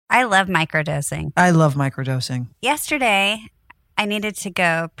I love microdosing. I love microdosing. Yesterday, I needed to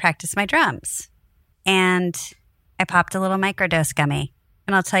go practice my drums. And I popped a little microdose gummy.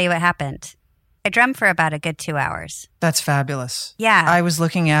 And I'll tell you what happened. I drummed for about a good 2 hours. That's fabulous. Yeah. I was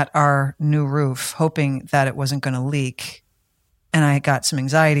looking at our new roof, hoping that it wasn't going to leak. And I got some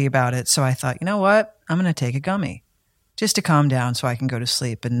anxiety about it. So I thought, you know what? I'm going to take a gummy just to calm down so I can go to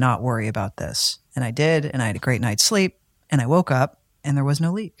sleep and not worry about this. And I did. And I had a great night's sleep. And I woke up and there was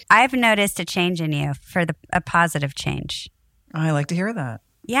no leak. I've noticed a change in you for a positive change. I like to hear that.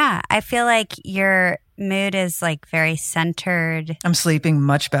 Yeah. I feel like your mood is like very centered. I'm sleeping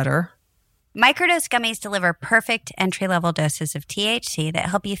much better. Microdose gummies deliver perfect entry-level doses of THC that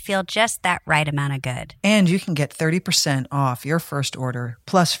help you feel just that right amount of good. And you can get 30% off your first order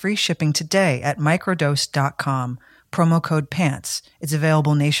plus free shipping today at microdose.com, promo code PANTS. It's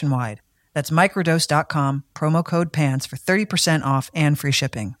available nationwide. That's microdose.com, promo code PANTS for 30% off and free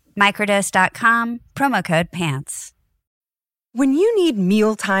shipping. Microdose.com, promo code PANTS. When you need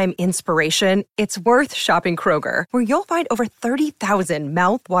mealtime inspiration, it's worth shopping Kroger, where you'll find over 30,000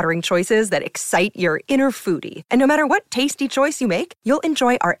 mouth-watering choices that excite your inner foodie. And no matter what tasty choice you make, you'll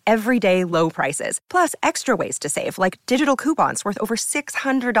enjoy our everyday low prices, plus extra ways to save, like digital coupons worth over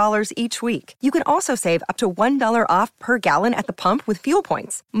 $600 each week. You can also save up to $1 off per gallon at the pump with fuel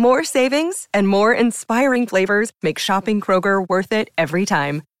points. More savings and more inspiring flavors make shopping Kroger worth it every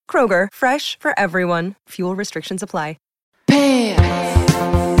time. Kroger, fresh for everyone. Fuel restrictions apply.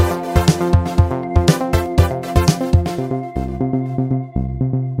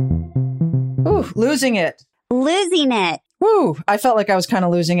 Ooh, losing it. Losing it. Woo! I felt like I was kind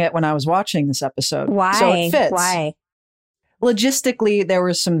of losing it when I was watching this episode. Why? So it fits. Why? Logistically, there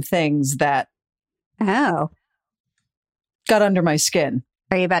were some things that Oh. got under my skin.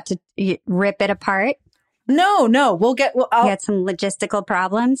 Are you about to rip it apart? No. We'll get. You had some logistical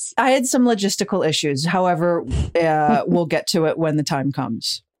problems? I had some logistical issues. However, we'll get to it when the time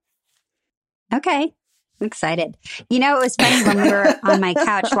comes. Okay. I'm excited. You know, it was funny when we were on my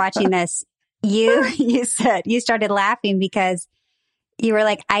couch watching this. You said you started laughing because you were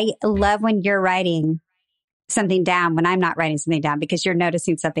like, I love when you're writing something down when I'm not writing something down because you're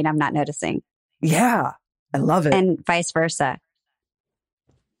noticing something I'm not noticing. Yeah, I love it. And vice versa.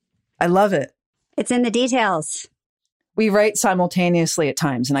 I love it. It's in the details. We write simultaneously at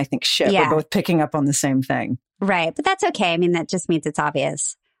times, and I think, shit, Yeah. we're both picking up on the same thing. Right. But that's okay. I mean, that just means it's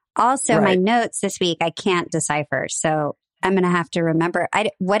obvious. Also, my notes this week, I can't decipher. So I'm going to have to remember.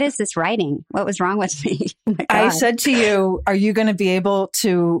 What is this writing? What was wrong with me? Oh my I God. said to you, are you going to be able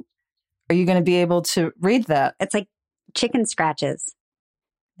to read that? It's like chicken scratches.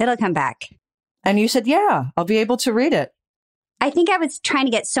 It'll come back. And you said, yeah, I'll be able to read it. I think I was trying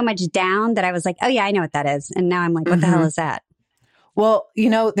to get so much down that I was like, oh yeah, I know what that is. And now I'm like, what the hell is that? Well,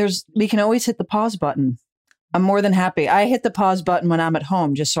 we can always hit the pause button. I'm more than happy. I hit the pause button when I'm at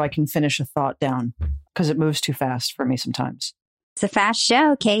home just so I can finish a thought down because it moves too fast for me sometimes. It's a fast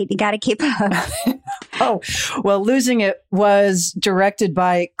show, Kate. You got to keep up. Oh, well, Losing It was directed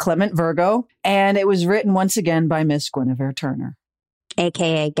by Clement Virgo, and it was written once again by Miss Guinevere Turner.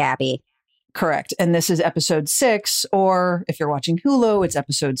 AKA Gabby. Correct. And this is episode 6, or if you're watching Hulu, it's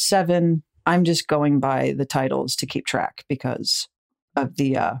episode 7. I'm just going by the titles to keep track because of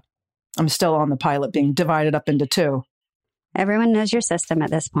I'm still on the pilot being divided up into 2. Everyone knows your system at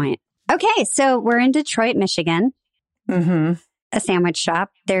this point. Okay, so we're in Detroit, Michigan. Mm-hmm. A sandwich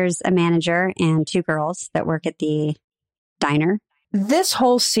shop. There's a manager and 2 girls that work at the diner. This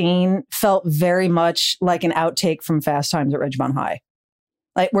whole scene felt very much like an outtake from Fast Times at Ridgemont High.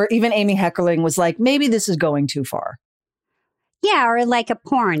 Like where even Amy Heckerling was like, maybe this is going too far. Yeah, or like a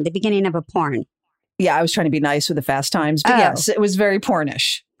porn, the beginning of a porn. Yeah, I was trying to be nice with the Fast Times, but yes, it was very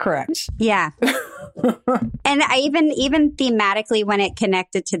pornish. Correct. Yeah. And I even thematically, when it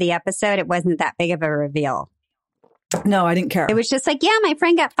connected to the episode, it wasn't that big of a reveal. No, I didn't care. It was just like, yeah, my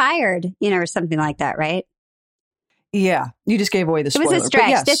friend got fired, or something like that, right? Yeah, you just gave away the spoiler. It was a stretch.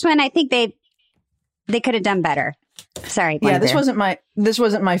 Yes. This one, I think they could have done better. Sorry. Yeah, this wasn't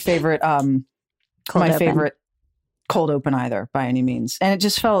my favorite favorite cold open either by any means. And it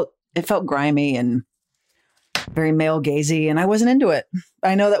just felt grimy and very male gazy, and I wasn't into it.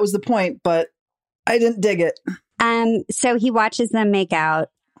 I know that was the point, but I didn't dig it. So he watches them make out,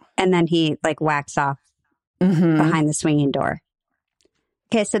 and then he whacks off behind the swinging door.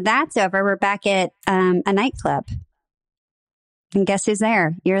 Okay, so that's over. We're back at a nightclub, and guess who's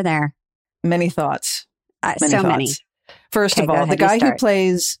there? You're there. Many thoughts. Many. First of all, the guy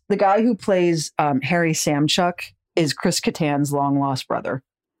who plays Harry Samchuk is Chris Kattan's long lost brother.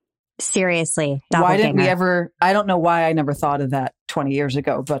 Seriously, why didn't we ever? I don't know why I never thought of that 20 years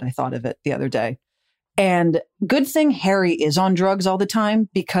ago, but I thought of it the other day. And good thing Harry is on drugs all the time,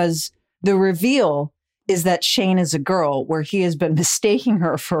 because the reveal is that Shane is a girl, where he has been mistaking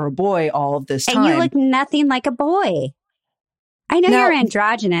her for a boy all of this time. And you look nothing like a boy. I know you're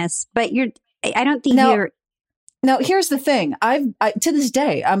androgynous, but I don't think you're. Now, here's the thing. To this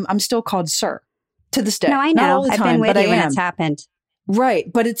day, I'm still called sir. To this day. No, I know. Not all the I've time, been with but you I when am. it's happened.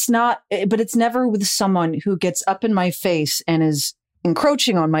 Right. But it's never with someone who gets up in my face and is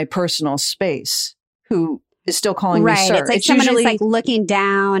encroaching on my personal space, who is still calling me sir. It's like someone who's like looking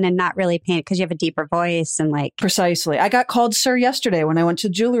down and not really paying, because you have a deeper voice and like. Precisely. I got called sir yesterday when I went to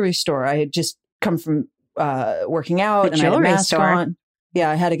the jewelry store. I had just come from working out, and I had a mask on. Yeah,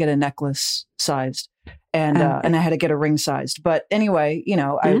 I had to get a necklace sized, and I had to get a ring sized. But anyway,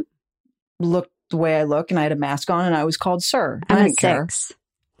 I looked the way I look, and I had a mask on, and I was called sir. I'm I didn't a 6.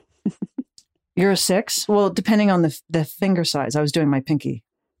 You're a 6? Well, depending on the finger size. I was doing my pinky.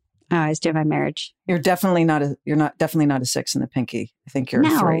 Oh, I was doing my marriage. You're definitely not a 6 in the pinky. I think you're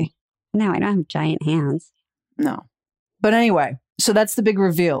a 3. No, I don't have giant hands. No. But anyway, so that's the big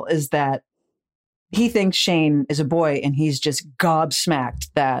reveal, is that he thinks Shane is a boy, and he's just gobsmacked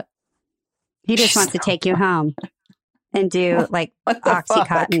that he just wants to take you home and do like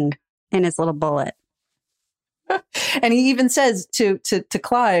Oxycontin in his little bullet. And he even says to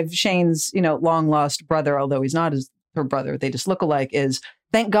Clive, Shane's, long lost brother, although he's not her brother, they just look alike, is,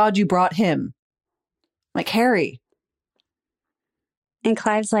 thank God you brought him. Like, Harry. And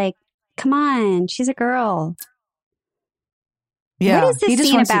Clive's like, come on, she's a girl. Yeah. What is this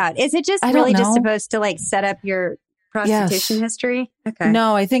scene about? Is it just really just supposed to like set up your prostitution history? Okay.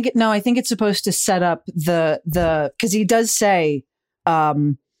 No, I think it's supposed to set up because he does say,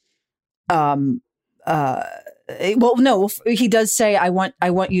 he does say, I want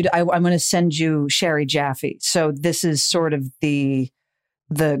you to, I'm going to send you Sherry Jaffe. So this is sort of the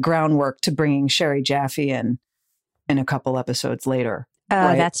groundwork to bringing Sherry Jaffe in a couple episodes later. Oh,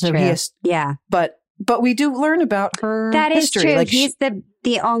 right? That's true. Yeah. But we do learn about her That history. Is true. Like he's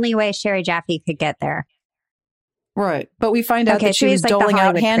the only way Sherry Jaffe could get there. Right. But we find out that she was like doling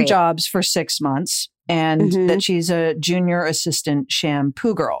out hand jobs for 6 months, and that she's a junior assistant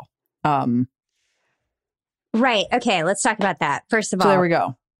shampoo girl. Right. Okay. Let's talk about that. First of all. So there we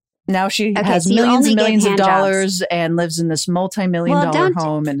go. Now she has millions and millions of dollars and lives in this multi-million-dollar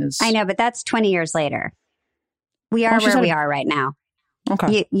home. I know, but that's 20 years later. We are where we are right now.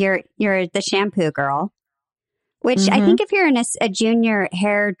 Okay. You're the shampoo girl, which I think if you're a junior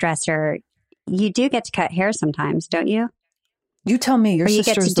hairdresser, you do get to cut hair sometimes, don't you? You tell me. Your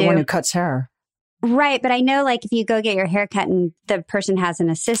sister is the one who cuts hair. Right. But I know, like, if you go get your hair cut and the person has an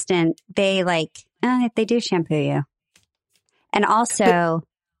assistant, they they do shampoo you. And also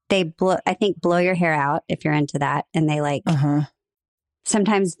they blow your hair out if you're into that. And they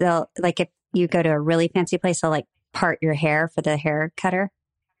sometimes they'll, like, if you go to a really fancy place, they'll like part your hair for the hair cutter.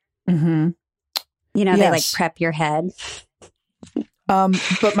 Mm-hmm. They like prep your head.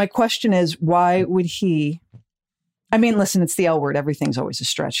 But my question is, why would he? I mean, listen, it's the L word. Everything's always a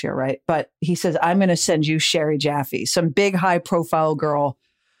stretch here, right? But he says, I'm going to send you Sherry Jaffe, some big high profile girl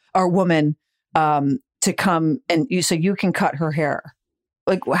or woman, to come so you can cut her hair.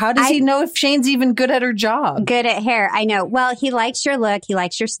 Like, how does he know if Shane's even good at her job? Good at hair. I know. Well, he likes your look. He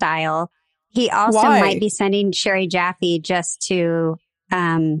likes your style. He also might be sending Sherry Jaffe just to,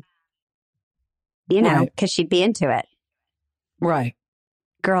 because she'd be into it. Right.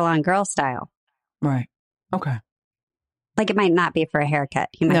 Girl on girl style. Right. Okay. Like, it might not be for a haircut.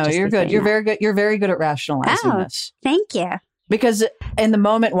 No, you're good. You're very good. You're very good at rationalizing this. Thank you. Because in the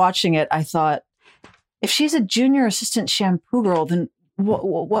moment watching it, I thought, if she's a junior assistant shampoo girl, then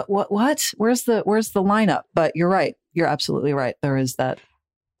what? Where's the lineup? But you're right. You're absolutely right. There is that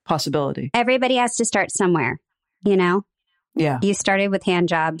possibility. Everybody has to start somewhere, Yeah. You started with hand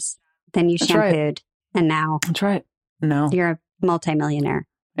jobs, then you shampooed, and now. That's right. No. You're a multimillionaire.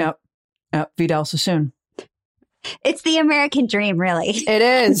 Yep. Vidal Sassoon. It's the American dream, really. It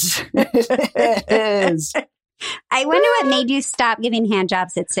is. It is. I wonder what made you stop giving hand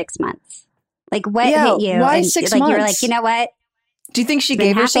jobs at 6 months. Like, what hit you? Why 6 months? You were like, you know what? Do you think she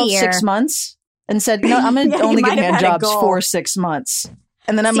gave herself 6 months and said, no, I'm going to only give hand jobs for 6 months.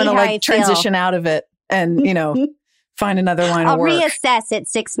 And then I'm going to transition out of it and, find another line of work. I'll reassess at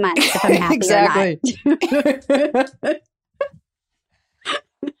 6 months if I'm happy or not.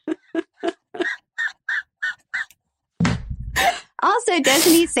 Also,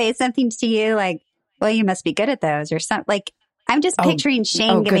 doesn't he say something to you like, well, you must be good at those or something? Like, I'm just picturing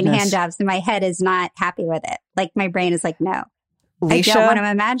Shane giving hand jobs and my head is not happy with it. Like, my brain is like, no. Leisha, I don't want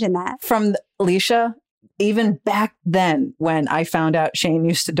to imagine that. Leisha, even back then when I found out Shane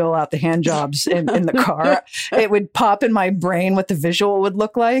used to dole out the hand jobs in the car, it would pop in my brain what the visual would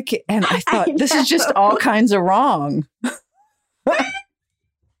look like. And I thought, this is just all kinds of wrong.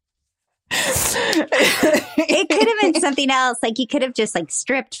 It could have been something else. Like you could have just like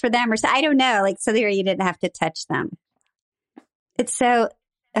stripped for them or so. I don't know. Like so there you didn't have to touch them. It's so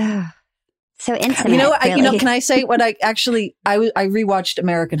intimate. Really. Can I say what I rewatched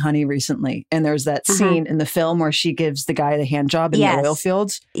American Honey recently, and there's that scene in the film where she gives the guy the hand job in the oil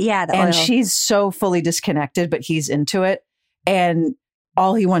fields. Yeah, and she's so fully disconnected, but he's into it, and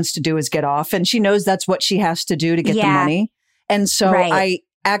all he wants to do is get off, and she knows that's what she has to do to get the money. And so I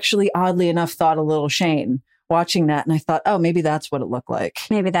actually, oddly enough, thought a little Shane watching that, and I thought, oh, maybe that's what it looked like.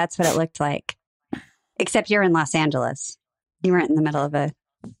 Maybe that's what it looked like. Except you're in Los Angeles. You weren't in the middle of a...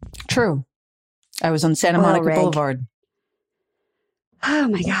 True. I was on Santa Monica Boulevard. Oh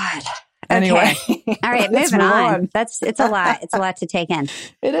my God. Okay. Anyway. All right, moving on. It's a lot. It's a lot to take in.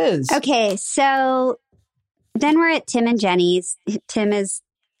 It is. Okay, so then we're at Tim and Jenny's. He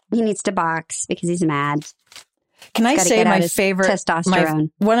needs to box because he's mad. Can I say my favorite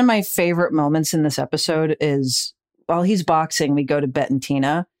testosterone? One of my favorite moments in this episode is while he's boxing, we go to Bet and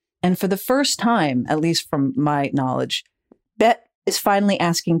Tina. And for the first time, at least from my knowledge, Bet is finally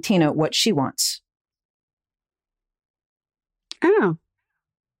asking Tina what she wants. Oh.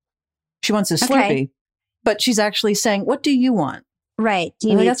 She wants a Slurpee, but she's actually saying, what do you want? Right. Do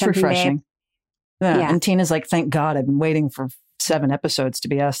you need that's something, refreshing. Babe? Yeah. And Tina's like, thank God, I've been waiting for 7 episodes to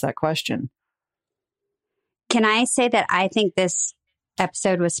be asked that question. Can I say that I think this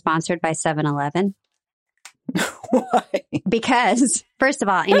episode was sponsored by 7-Eleven? Why? Because, first of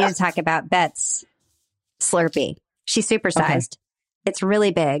all, I need to talk about Bet's Slurpee. She's supersized. Okay. It's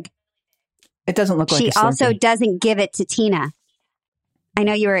really big. It doesn't look like a Slurpee. She also doesn't give it to Tina. I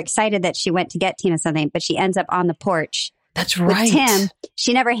know you were excited that she went to get Tina something, but she ends up on the porch. That's right. With Tim.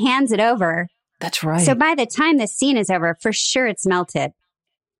 She never hands it over. That's right. So by the time this scene is over, for sure it's melted.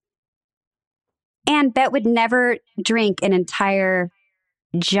 And Bet would never drink an entire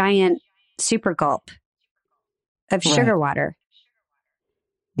giant super gulp of sugar water.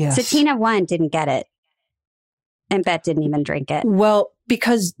 Yes. So Tina, didn't get it. And Bet didn't even drink it. Well,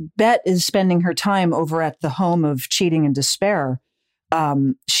 because Bet is spending her time over at the home of cheating and despair,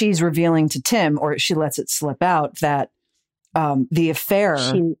 she's revealing to Tim, or she lets it slip out, that the affair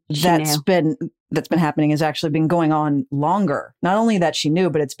that's been happening has actually been going on longer. Not only that she knew,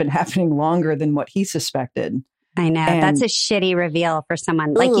 but it's been happening longer than what he suspected. I know. And that's a shitty reveal for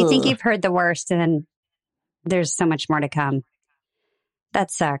someone. Like, you think you've heard the worst, and then there's so much more to come.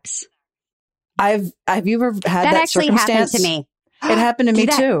 That sucks. Have you ever had that actually circumstance? Happened to me. It happened to me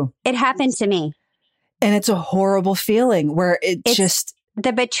too. It happened to me. And it's a horrible feeling where it's just...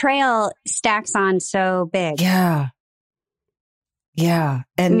 The betrayal stacks on so big. Yeah. Yeah.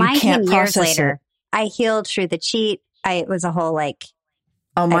 And mine you can't came years later. It. I healed through the cheat. It was a whole like,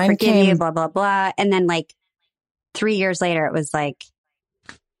 mine I forgive came... you, blah, blah, blah. And then like 3 years later, it was like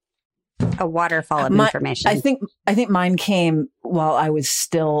a waterfall of information. I think mine came while I was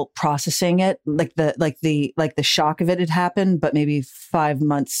still processing it. Like the shock of it had happened, but maybe 5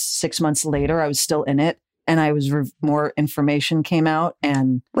 months, 6 months later, I was still in it. And I was more information came out.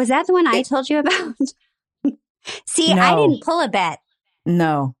 And was that the one I told you about? See, no. I didn't pull a bet.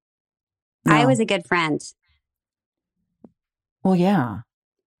 No. I was a good friend. Well, yeah.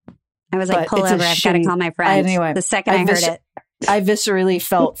 I was like, pull over. I've got to call my friend. Anyway, the second I heard it. I viscerally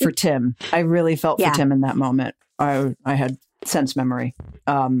felt for Tim. I really felt for Tim in that moment. I had sense memory.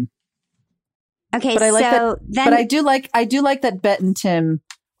 Okay, but I like that, but I do like that Bet and Tim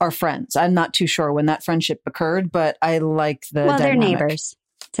are friends. I'm not too sure when that friendship occurred, but I like the dynamic. They're neighbors.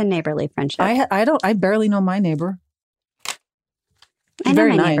 It's a neighborly friendship. I barely know my neighbor. I know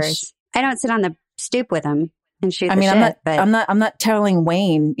very my nice. neighbors. I don't sit on the stoop with them and shoot. I'm not telling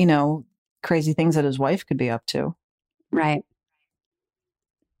Wayne, crazy things that his wife could be up to. Right.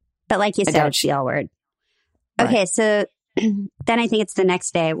 But like you said, it's the L word. Right. Okay, so then I think it's the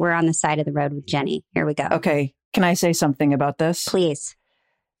next day. We're on the side of the road with Jenny. Here we go. Okay. Can I say something about this? Please.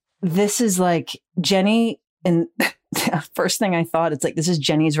 This is like Jenny, and first thing I thought, it's like, this is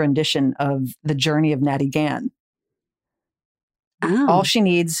Jenny's rendition of the journey of Natty Gann. Oh. All she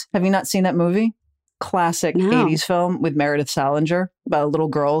needs. Have you not seen that movie? Classic 80s film with Meredith Salinger about a little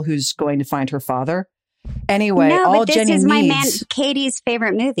girl who's going to find her father. Anyway, all Jenny needs... this is my man Katie's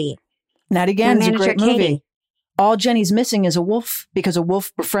favorite movie. Natty Gann is a great movie. Katie. All Jenny's missing is a wolf, because a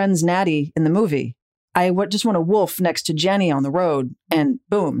wolf befriends Natty in the movie. I just want a wolf next to Jenny on the road, and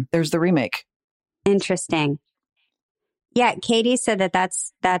boom, there's the remake. Interesting. Yeah, Katie said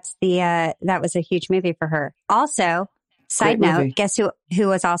that's that was a huge movie for her. Also, side Great note, movie. guess who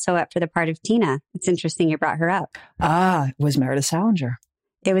was also up for the part of Tina? It's interesting you brought her up. It was Meredith Salinger.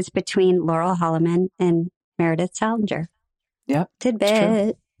 It was between Laurel Holloman and Meredith Salinger. Yep.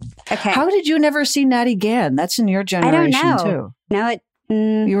 Tidbit. Okay. How did you never see Natty Gann? That's in your generation I don't know. too.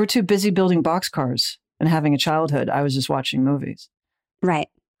 No, You were too busy building boxcars and having a childhood. I was just watching movies. right.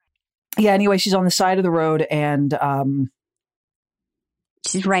 Yeah, anyway, she's on the side of the road and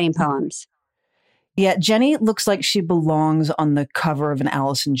She's writing poems. yeah, Jenny looks like she belongs on the cover of an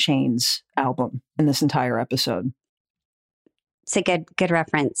Alice in Chains album in this entire episode. It's a good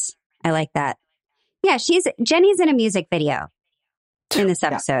reference. I like that. Yeah, Jenny's in a music video in this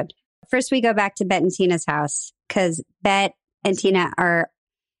episode. Yeah. First, we go back to Bet and Tina's house because Bet and Tina are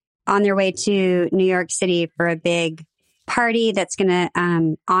on their way to New York City for a big party that's going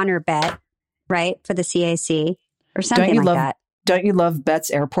to honor Bet, right, for the CAC or something like that. Don't you love Bet's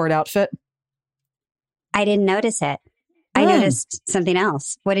airport outfit? I didn't notice it. I noticed something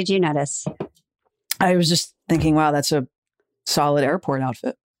else. What did you notice? I was just thinking, wow, that's a solid airport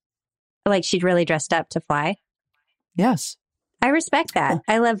outfit. Like she'd really dressed up to fly? Yes. I respect that.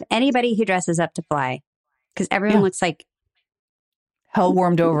 I love anybody who dresses up to fly because everyone looks like hell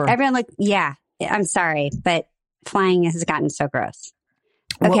warmed over. Yeah, I'm sorry, but flying has gotten so gross.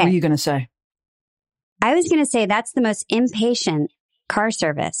 Okay. What were you going to say? I was going to say that's the most impatient car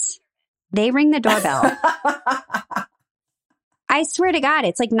service. They ring the doorbell. I swear to God,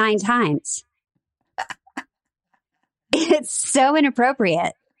 it's like 9 times. It's so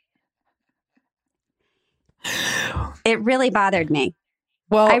inappropriate. It really bothered me.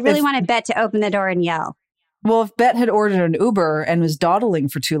 Well, I really wanted Bet to open the door and yell. Well, if Bet had ordered an Uber and was dawdling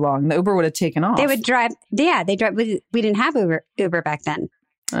for too long, the Uber would have taken off. They would drive. Yeah, they drive. We didn't have Uber back then.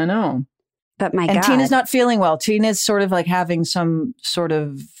 I know. But my God. And Tina's not feeling well. Tina's sort of like having some sort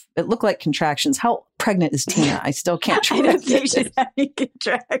of, it looked like contractions. How pregnant is Tina? I still can't I don't think she's having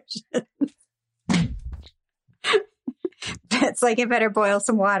contractions. It's like, it better boil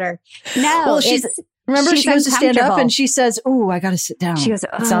some water. No. Well, she goes to stand up and she says, "Ooh, I got to sit down." She goes,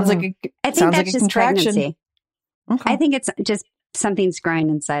 "It sounds like a I think that's just contraction." Pregnancy. Okay. I think it's just something's growing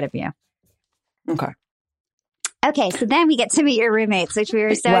inside of you. Okay. Okay, so then we get to meet your roommates, which we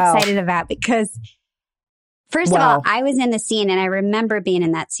were so excited about because, first of all, I was in the scene and I remember being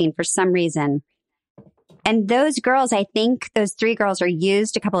in that scene for some reason. And those girls, I think those 3 girls are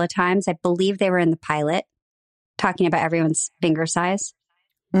used a couple of times. I believe they were in the pilot talking about everyone's finger size.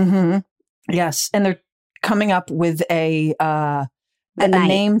 Mm-hmm. Yes. And they're coming up with a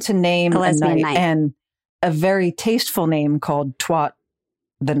name to name a night and a very tasteful name called Twat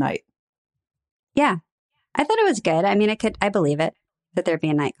the Night. Yeah. I thought it was good. I mean, I believe it that there'd be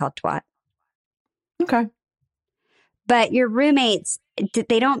a night called Twat. Okay. But your roommates,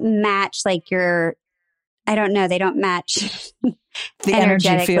 they don't match like your, I don't know, they don't match the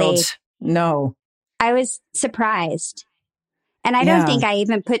energy fields. No. I was surprised. And I don't think I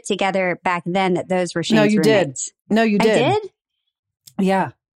even put together back then that those were Shane's roommates. No, you did. I did?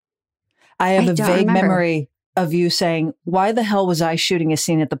 Yeah. I have a vague memory of you saying, "Why the hell was I shooting a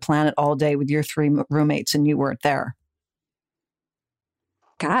scene at the Planet all day with your 3 roommates and you weren't there?"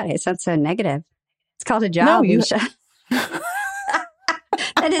 God, it sounds so negative. It's called a job. No,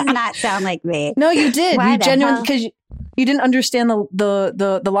 that does not sound like me. No, you did. You genuinely, because you didn't understand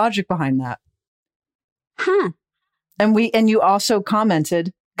the logic behind that. Huh. And you also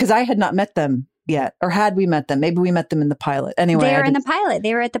commented, because I had not met them yet, or had we met them? Maybe we met them in the pilot. Anyway, they were in the pilot.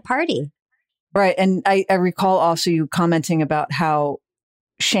 They were at the party. Right. And I recall also you commenting about how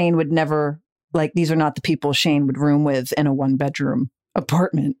Shane would never, like, these are not the people Shane would room with in a 1-bedroom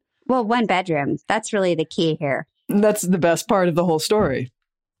apartment. Well, 1 bedroom. That's really the key here. That's the best part of the whole story.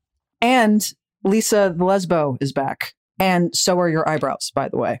 And Lisa the Lesbo is back. And so are your eyebrows, by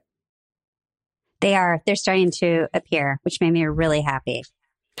the way. They are. They're starting to appear, which made me really happy.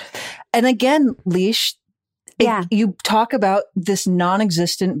 And again, Leash, you talk about this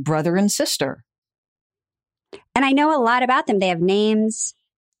non-existent brother and sister. And I know a lot about them. They have names.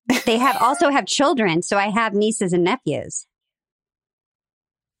 They also have children. So I have nieces and nephews.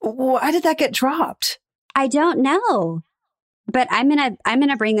 Why did that get dropped? I don't know. But I'm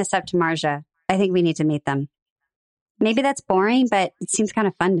gonna bring this up to Marja. I think we need to meet them. Maybe that's boring, but it seems kind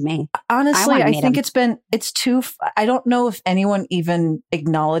of fun to me. Honestly, I think it's too, I don't know if anyone even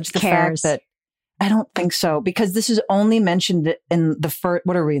acknowledged the fact that, I don't think so, because this is only mentioned in the first,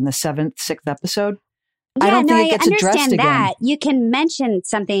 what are we in the 7th, 6th episode? Yeah, I don't think it gets addressed again. That. You can mention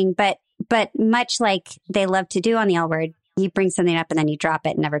something, but much like they love to do on the L Word, you bring something up and then you drop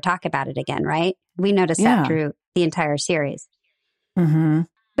it and never talk about it again, right? We noticed that through the entire series. Mm-hmm.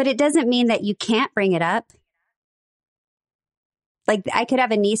 But it doesn't mean that you can't bring it up. Like, I could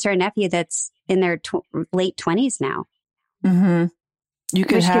have a niece or a nephew that's in their late 20s now. Mm-hmm. You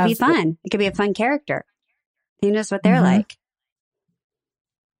could which have, could be fun. It could be a fun character. Who knows what they're Mhm. like?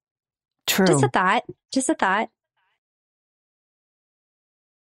 True. Just a thought. Just a thought.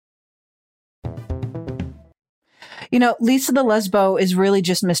 You know, Lisa the Lesbo is really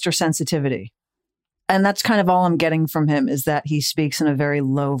just Mr. Sensitivity. And that's kind of all I'm getting from him, is that he speaks in a very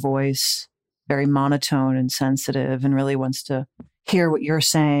low voice, very monotone and sensitive, and really wants to hear what you're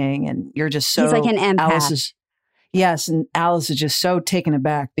saying. And you're just so... He's like an empath. Yes, and Alice is just so taken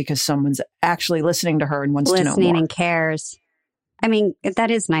aback because someone's actually listening to her and wants to know more. Listening and cares. I mean,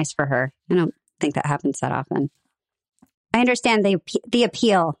 that is nice for her. I don't think that happens that often. I understand the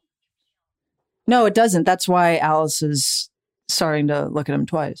appeal. No, it doesn't. That's why Alice is starting to look at him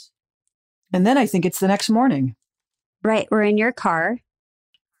twice. And then I think it's the next morning. Right. We're in your car.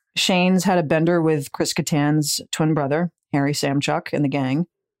 Shane's had a bender with Chris Kattan's twin brother, Harry Samchuk, and the gang.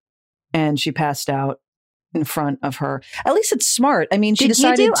 And she passed out in front of her. At least it's smart. I mean, she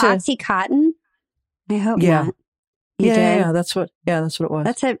decided Did you do to... Oxycontin? I hope Yeah. not. You did? Yeah, that's what it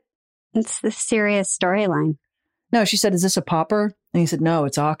was. It's the serious storyline. No, she said, "Is this a popper?" And he said, "No,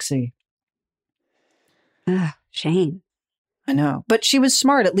 it's Oxy." Ugh, Shane. I know. But she was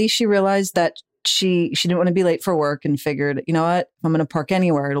smart. At least she realized that she didn't want to be late for work and figured, you know what? If I'm going to park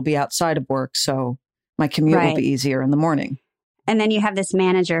anywhere, it'll be outside of work. So my commute will be easier in the morning. And then you have this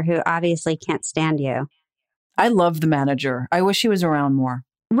manager who obviously can't stand you. I love the manager. I wish he was around more.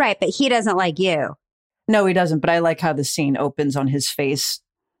 Right. But he doesn't like you. No, he doesn't. But I like how the scene opens on his face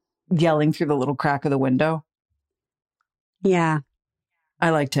yelling through the little crack of the window. Yeah. I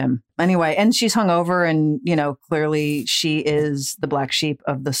liked him. Anyway, and she's hungover and, you know, clearly she is the black sheep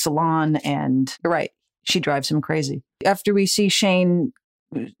of the salon. And you're right. She drives him crazy. After we see Shane,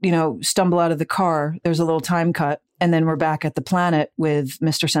 you know, stumble out of the car, there's a little time cut. And then we're back at the planet with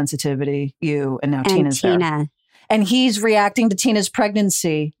Mr. Sensitivity, you, and now Tina's there. And he's reacting to Tina's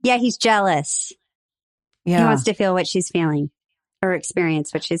pregnancy. Yeah, he's jealous. Yeah. He wants to feel what she's feeling or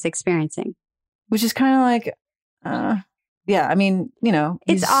experience what she's experiencing. Which is kind of like, yeah, I mean, you know.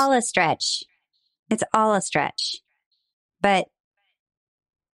 It's all a stretch. It's all a stretch. But,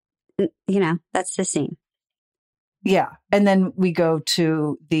 you know, that's the scene. Yeah. And then we go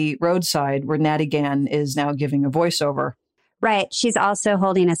to the roadside where Natty Gann is now giving a voiceover. Right. She's also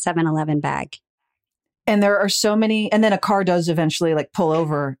holding a 7-Eleven bag. And there are so many. And then a car does eventually like pull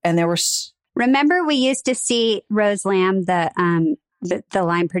over. And there were. Remember, we used to see Rose Lamb, the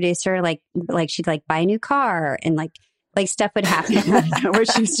line producer, like she'd like buy a new car and like stuff would happen where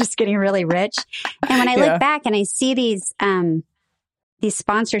she was just getting really rich. And when I look back and I see these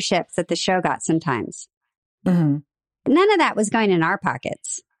sponsorships that the show got sometimes, mm-hmm. None of that was going in our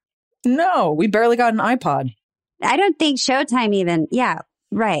pockets. No, we barely got an iPod. I don't think Showtime even. Yeah,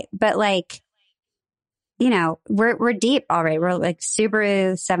 right. But like, you know, we're deep already. We're like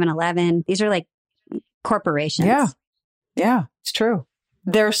Subaru, 7-Eleven. These are like corporations. Yeah, it's true.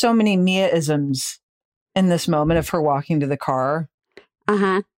 There are so many Mia-isms in this moment of her walking to the car.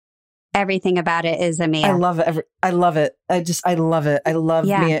 Uh-huh. Everything about it is a Mia. I love it. I love it. I love it. I love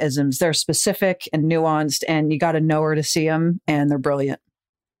Mia-isms. They're specific and nuanced, and you got to know her to see them, and they're brilliant.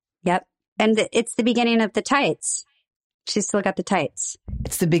 Yep. And it's the beginning of the tights. She's still got the tights.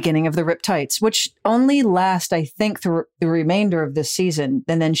 It's the beginning of the ripped tights, which only last, I think, through the remainder of this season,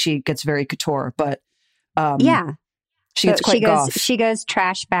 and then she gets very couture. But yeah, she gets quite goth. She goes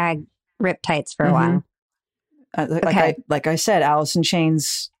trash bag ripped tights for a while. Like I said, Alice in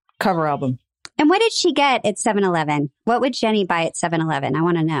Chains cover album. And what did she get at 7-Eleven? What would Jenny buy at 7-Eleven? I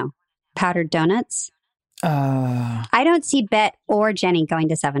want to know. Powdered donuts? I don't see Bet or Jenny going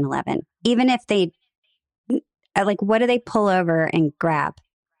to 7-Eleven. Even if they, like, what do they pull over and grab?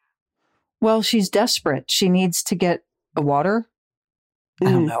 Well, she's desperate. She needs to get a water.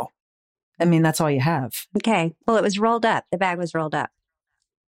 I don't know. I mean, that's all you have. Okay. Well, it was rolled up. The bag was rolled up.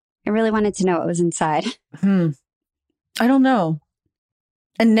 I really wanted to know what was inside. I don't know.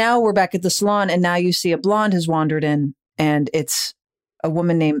 And now we're back at the salon, and now you see a blonde has wandered in, and it's a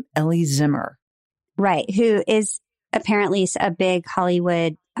woman named Ellie Zimmer. Right. Who is apparently a big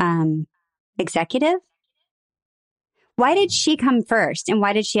Hollywood executive. Why did she come first? And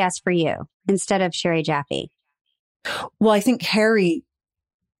why did she ask for you instead of Sherry Jaffe? Well, I think Harry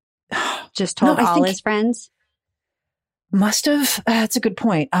just told all his friends. Must have. That's a good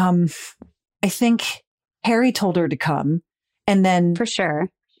point. I think Harry told her to come. And then for sure,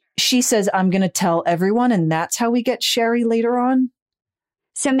 she says, "I'm going to tell everyone." And that's how we get Sherry later on.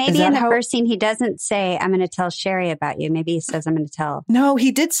 So maybe in the first scene, he doesn't say, I'm going to tell Sherry about you. Maybe he says, I'm going to tell. No,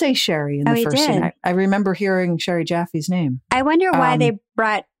 he did say Sherry in the first scene. I remember hearing Sherry Jaffe's name. I wonder why they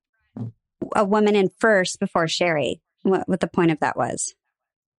brought a woman in first before Sherry. What the point of that was.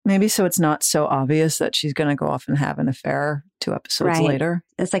 Maybe so it's not so obvious that she's going to go off and have an affair 2 episodes later.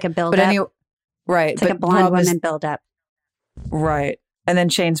 It's like a build-up. Right. It's like a blonde woman build-up. Right. And then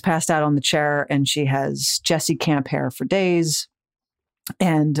Shane's passed out on the chair and she has Jesse Camp hair for days.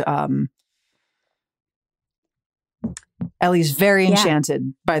 And Ellie's very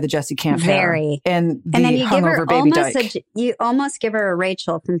enchanted by the Jesse Camp hair. And then you give her you almost give her a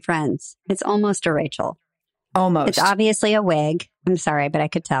Rachel from Friends. It's almost a Rachel. Almost. It's obviously a wig. I'm sorry, but I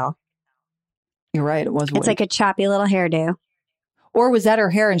could tell. You're right. It was a wig. It's like a choppy little hairdo. Or was that her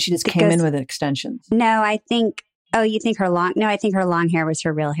hair and she just came in with extensions? No, I think, you think her long, no, I think her long hair was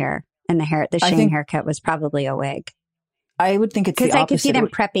her real hair. And the Shane haircut was probably a wig. I would think it's the opposite. Because I could see them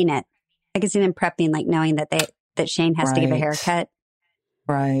prepping it. I could see them prepping, like knowing that Shane has to give a haircut.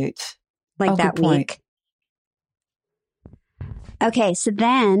 Right. Like that week. Okay, so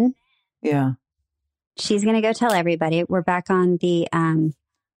then. Yeah. She's going to go tell everybody. We're back on the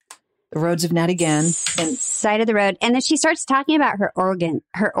roads of Natty Gann and side of the road. And then she starts talking about her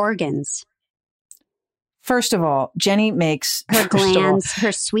organs. First of all, Jenny makes her glands,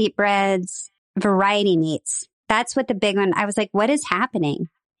 her sweetbreads, variety meats. That's what the big one. I was like, what is happening?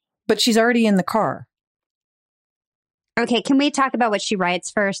 But she's already in the car. Okay, can we talk about what she writes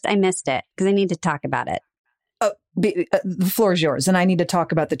first? I missed it because I need to talk about it. The floor is yours. And I need to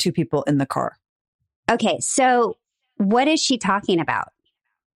talk about the 2 people in the car. Okay, so what is she talking about?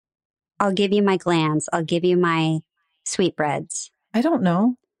 I'll give you my glands. I'll give you my sweetbreads. I don't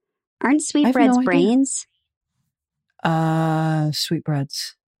know. Aren't sweetbreads brains?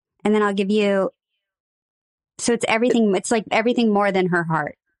 Sweetbreads. And then I'll give you. So it's everything. It's like everything more than her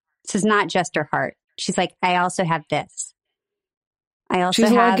heart. So it's not just her heart. She's like, I also have this. I also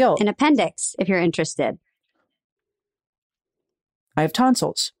have an appendix, if you're interested. I have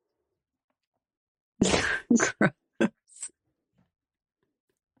tonsils.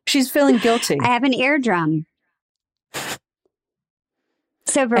 She's feeling guilty. I have an eardrum.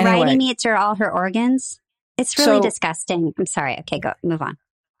 So variety meats are all her organs? It's really disgusting. I'm sorry. Okay, go. Move on.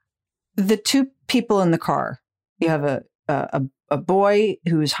 The 2 people in the car. You have a boy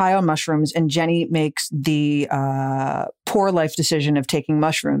who's high on mushrooms, and Jenny makes the poor life decision of taking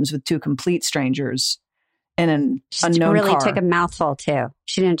mushrooms with 2 complete strangers in an unknown car. She really took a mouthful, too.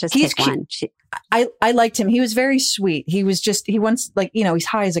 She didn't just take one. I liked him. He was very sweet. He wants, he's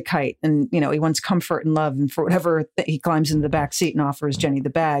high as a kite and, he wants comfort and love. And for whatever, he climbs into the back seat and offers Jenny the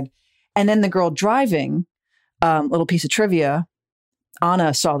bag. And then the girl driving, little piece of trivia,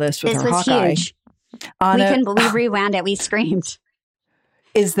 Anna saw this with her Hawkeye. Huge. Anna, we rewound it. We screamed.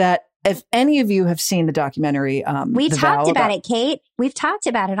 Is that if any of you have seen the documentary, we talked about it, Kate. We've talked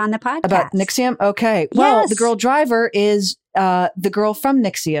about it on the podcast. About NXIVM? Okay. Well, the girl driver is the girl from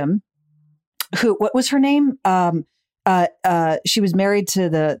NXIVM. What was her name? She was married to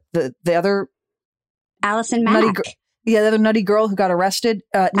the other Allison Mack. The other nutty girl who got arrested.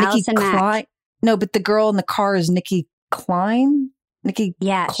 Nikki Klein. Mack. No, but the girl in the car is Nikki Klein.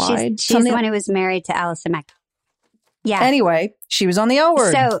 Clyde, she's the one who was married to Allison Mack. Yeah. Anyway, she was on the L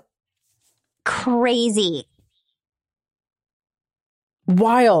Word. So crazy.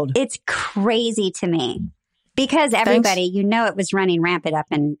 Wild. It's crazy to me. Because everybody, it was running rampant up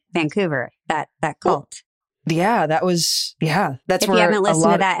in Vancouver, that cult. Yeah, that was, that's if where you haven't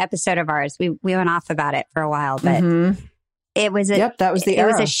listened to that episode of ours, we went off about it for a while, but it was that was the era.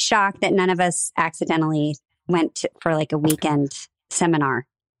 It was a shock that none of us accidentally went for like a weekend seminar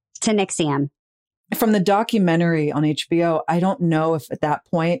to NXIVM. From the documentary on HBO, I don't know if at that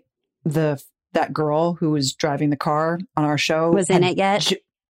point, that girl who was driving the car on our show was in it yet.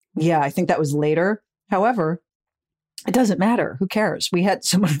 Yeah, I think that was later. However, it doesn't matter. Who cares? We had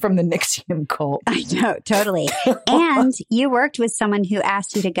someone from the NXIVM cult. I know, totally. And you worked with someone who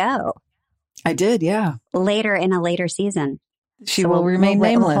asked you to go. I did, yeah. Later in a later season. She will remain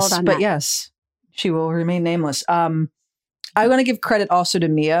nameless, but yes, she will remain nameless. I want to give credit also to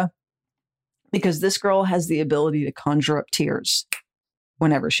Mia because this girl has the ability to conjure up tears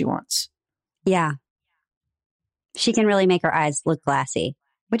whenever she wants. Yeah. She can really make her eyes look glassy,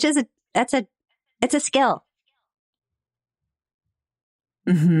 which is it's a skill.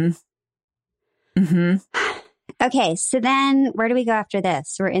 Okay, so then where do we go after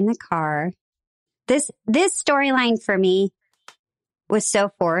this? We're in the car. This storyline for me was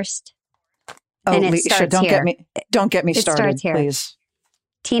so forced. Oh, and Leisha, don't get me started, please.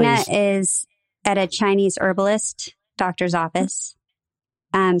 Tina is at a Chinese herbalist doctor's office.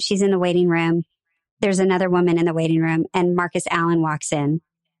 She's in the waiting room. There's another woman in the waiting room, and Marcus Allen walks in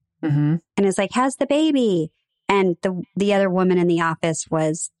and is like, how's the baby? And the other woman in the office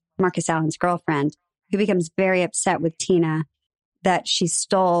was Marcus Allen's girlfriend, who becomes very upset with Tina that she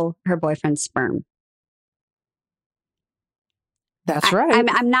stole her boyfriend's sperm. That's right.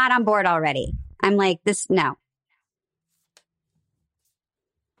 I'm not on board already. I'm like, no.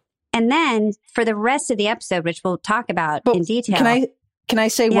 And then for the rest of the episode, which we'll talk about in detail. Can I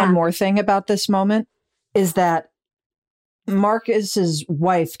say one more thing about this moment? Is that Marcus's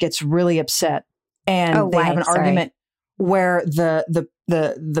wife gets really upset, and they have an argument where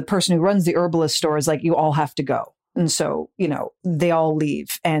the person who runs the herbalist store is like, you all have to go. And so, they all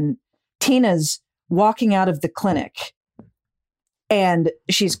leave, and Tina's walking out of the clinic, and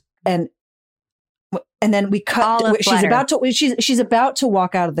and then we cut. She's about to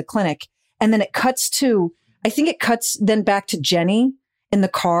walk out of the clinic, and then it cuts to. I think it cuts then back to Jenny in the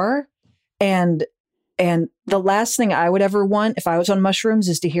car, and the last thing I would ever want if I was on mushrooms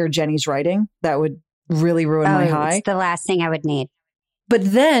is to hear Jenny's writing. That would really ruin my high. It's the last thing I would need.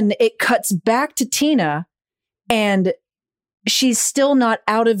 But then it cuts back to Tina, and she's still not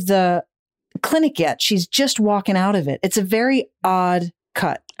out of the clinic yet. She's just walking out of it. It's a very odd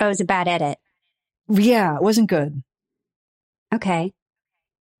cut. Oh, it was a bad edit. Yeah, it wasn't good. Okay.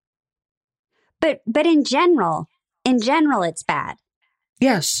 But in general, it's bad.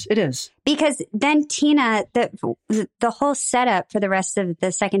 Yes, it is. Because then Tina, the whole setup for the rest of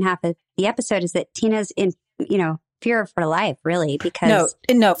the second half of the episode is that Tina's in, fear of her life, really, because...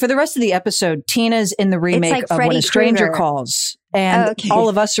 No, for the rest of the episode, Tina's in the remake of When a Stranger Calls. And all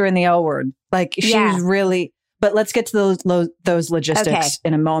of us are in the L Word. Like, she's really... But let's get to those logistics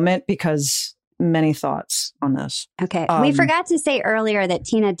in a moment, because many thoughts on this. Okay. We forgot to say earlier that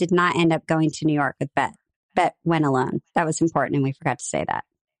Tina did not end up going to New York with Bet. Bet went alone. That was important, and we forgot to say that.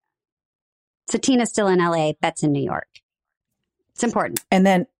 So Tina's still in LA, Bet's in New York. It's important. And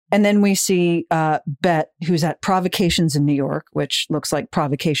then we see Bet, who's at Provocations in New York, which looks like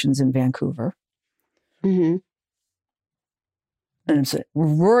Provocations in Vancouver. Mm-hmm. And it's a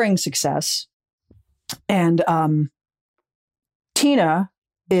roaring success. And Tina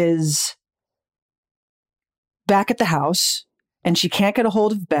is back at the house, and she can't get a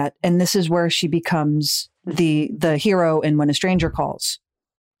hold of Bet. And this is where she becomes the hero in When a Stranger Calls.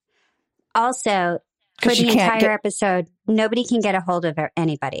 Also, for the entire episode, nobody can get a hold of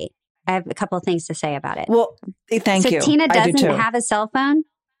anybody. I have a couple of things to say about it. Well, thank you. So Tina doesn't have a cell phone?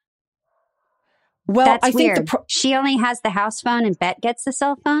 Well, that's weird. She only has the house phone, and Bet gets the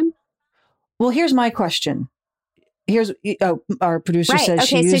cell phone? Well, here's my question. Our producer says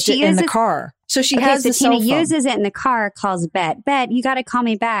she used it in the car. So she has the cell phone. Tina uses it in the car, calls Bet. Bet, you got to call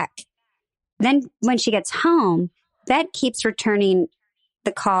me back. Then when she gets home, Bet keeps returning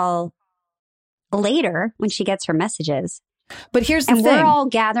the call later when she gets her messages. But here's the thing. And we're all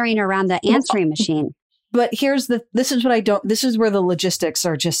gathering around the answering machine. But this is where the logistics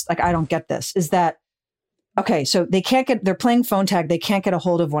are just like, I don't get this, is that, okay, so they're playing phone tag. They can't get a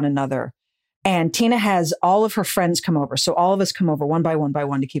hold of one another. And Tina has all of her friends come over. So all of us come over one by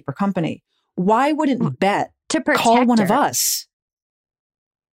one to keep her company. Why wouldn't Bet call one of us?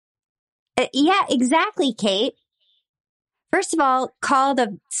 Yeah, exactly, Kate. First of all, call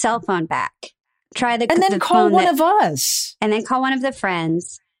the cell phone back. And then call one of us. And then call one of the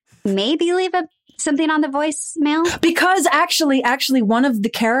friends. Maybe leave something on the voicemail. Because actually one of the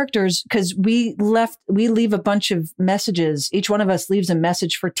characters, because we leave a bunch of messages. Each one of us leaves a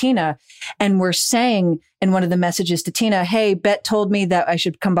message for Tina. And we're saying in one of the messages to Tina, hey, Bet told me that I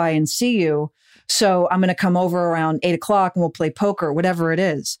should come by and see you. So I'm going to come over around 8:00 and we'll play poker, whatever it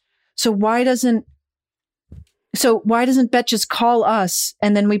is. So why doesn't Bet just call us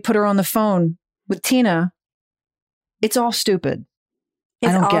and then we put her on the phone with Tina? It's all stupid.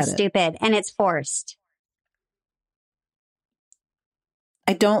 It's all stupid, and it's forced.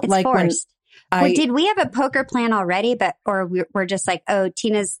 I don't like forced. Did we have a poker plan already? Or we're just like, oh,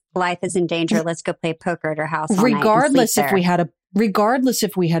 Tina's life is in danger. Let's go play poker at her house. Regardless if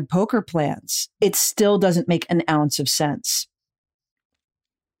we had poker plans, it still doesn't make an ounce of sense.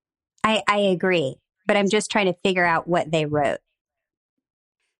 I agree, but I'm just trying to figure out what they wrote.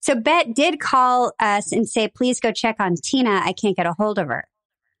 So Bet did call us and say, please go check on Tina. I can't get a hold of her.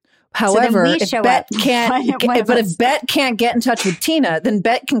 However, if Bet can't get in touch with Tina, then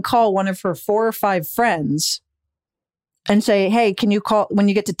Bet can call one of her 4 or 5 friends and say, hey, can you call when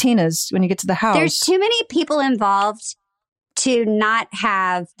you get to the house? There's too many people involved to not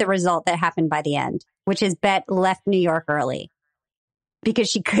have the result that happened by the end, which is Bet left New York early because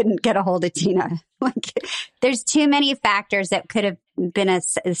she couldn't get a hold of Tina. There's too many factors that could have been a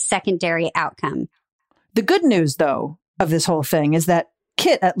secondary outcome. The good news, though, of this whole thing is that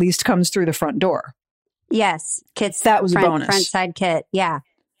Kit at least comes through the front door. Yes. Kit's that was a bonus. Front side Kit. Yeah.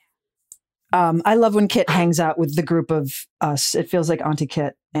 I love when Kit hangs out with the group of us. It feels like Auntie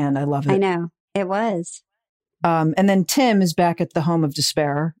Kit, and I love it. I know. It was. And then Tim is back at the home of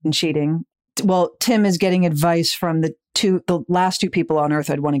despair and cheating. Well, Tim is getting advice from the last two people on Earth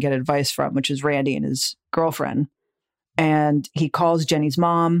I'd want to get advice from, which is Randy and his girlfriend. And he calls Jenny's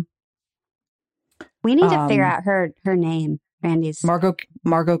mom. We need to figure out her name. Randy's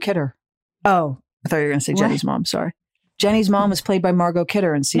Margot Kidder. Oh, I thought you were going to say Jenny's mom. Sorry. Jenny's mom was played by Margot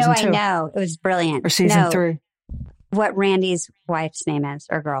Kidder in season 2. No, I know. It was brilliant. Or season 3. What Randy's wife's name is,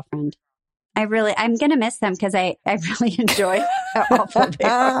 or girlfriend. I'm going to miss them because I really enjoy how awful they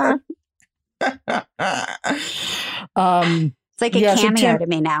are. It's like a cameo to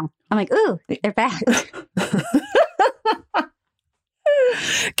me now. I'm like, ooh, they're back.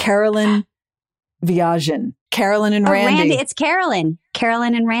 Carolyn Viajan. Carolyn and Randy. It's Carolyn.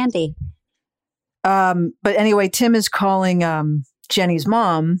 Carolyn and Randy. But anyway, Tim is calling Jenny's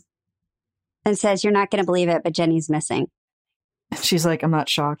mom. And says, you're not going to believe it, but Jenny's missing. She's like, I'm not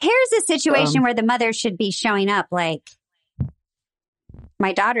shocked. Here's a situation where the mother should be showing up like,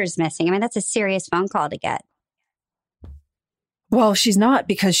 my daughter's missing. I mean, that's a serious phone call to get. Well, she's not,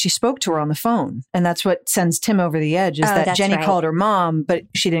 because she spoke to her on the phone. And that's what sends Tim over the edge, is that Jenny called her mom, but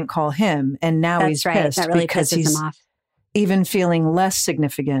she didn't call him. And now he's pissed that really because pisses he's him off. Even feeling less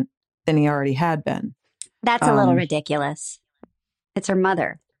significant than he already had been. That's a little ridiculous. It's her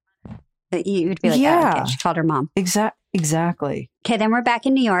mother. You'd be like, oh, okay, she called her mom. Exactly. Okay, then we're back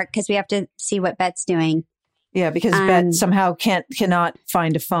in New York because we have to see what Bette's doing. Yeah, because Bet somehow cannot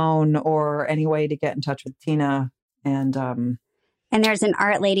find a phone or any way to get in touch with Tina. And there's an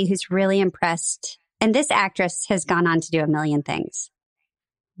art lady who's really impressed. And this actress has gone on to do a million things.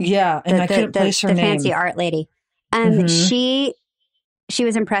 Yeah, and I couldn't place her name. The fancy art lady. She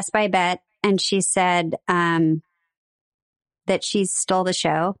was impressed by Bet, and she said that she stole the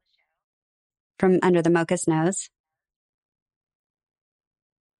show from under the Mocha's nose.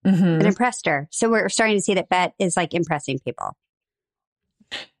 It impressed her. So we're starting to see that Bet is like impressing people.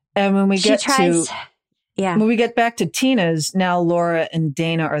 And when we when we get back to Tina's, now Laura and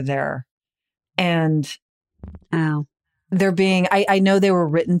Dana are there. And they're being, I know they were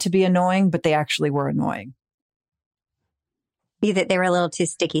written to be annoying, but they actually were annoying. They were a little too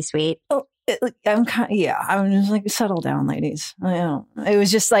sticky sweet. Oh, I'm just like, settle down, ladies. I know. It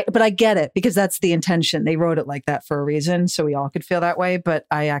was just like, but I get it, because that's the intention. They wrote it like that for a reason, so we all could feel that way. But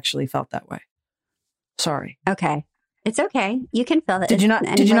I actually felt that way. Sorry. Okay, it's okay. You can feel that. Did you not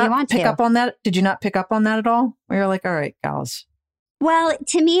pick up on that? Did you not pick up on that at all? Where you're like, all right, gals. Well,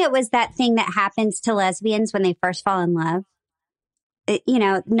 to me, it was that thing that happens to lesbians when they first fall in love.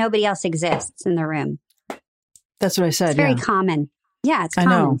 Nobody else exists in the room. That's what I said. It's very common. Yeah, it's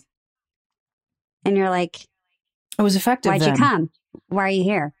common. I know. And you're like, it was effective. Why'd you come? Why are you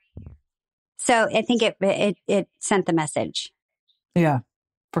here? So I think it sent the message. Yeah,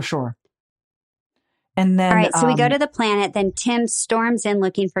 for sure. And then, all right, so we go to the planet. Then Tim storms in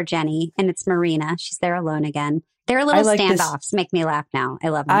looking for Jenny, and it's Marina. She's there alone again. Their little standoffs make me laugh now. I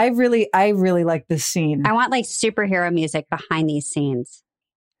love them. I really like this scene. I want like superhero music behind these scenes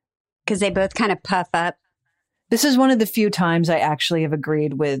because they both kind of puff up. This is one of the few times I actually have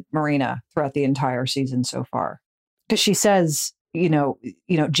agreed with Marina throughout the entire season so far. Because she says,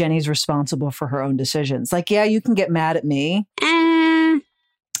 Jenny's responsible for her own decisions. Like, yeah, you can get mad at me.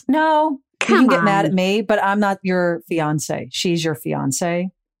 No, you can get mad at me, but I'm not your fiance. She's your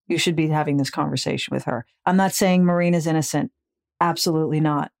fiance. You should be having this conversation with her. I'm not saying Marina's innocent. Absolutely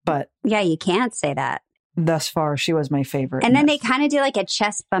not. But yeah, you can't say that. Thus far, she was my favorite. And then they kind of do like a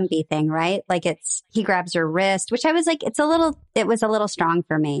chest bumpy thing, right? Like he grabs her wrist, which I was like, it was a little strong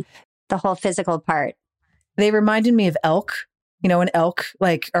for me. The whole physical part. They reminded me of elk, an elk,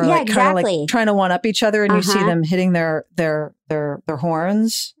 kind of like trying to one up each other, and you see them hitting their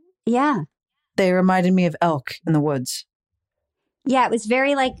horns. Yeah. They reminded me of elk in the woods. Yeah, it was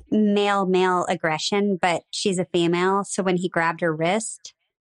very like male aggression, but she's a female. So when he grabbed her wrist,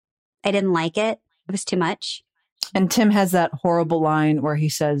 I didn't like it. It was too much. And Tim has that horrible line where he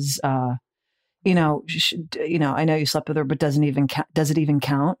says, I know you slept with her, but does it even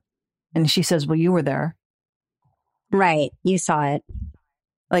count? And she says, well, you were there. Right. You saw it.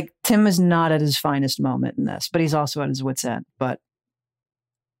 Like, Tim is not at his finest moment in this, but he's also at his wit's end. But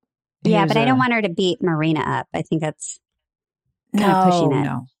yeah, but I don't want her to beat Marina up. I think that's kind of pushing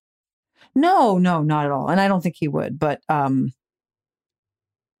it. No, not at all. And I don't think he would, but are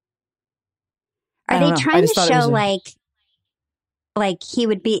they trying to show like he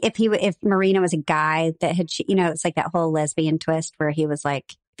would be, if Marina was a guy that had, it's like that whole lesbian twist where he was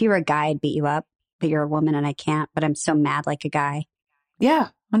like, if you were a guy, I'd beat you up, but you're a woman and I can't, but I'm so mad like a guy. Yeah,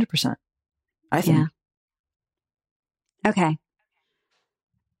 100%. I think. Yeah. Okay.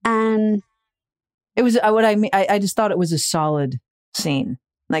 It was what I mean. I just thought it was a solid scene.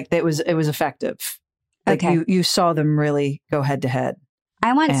 Like it was effective. Like okay. you saw them really go head to head.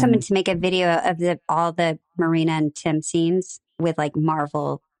 I want someone to make a video of all the Marina and Tim scenes with like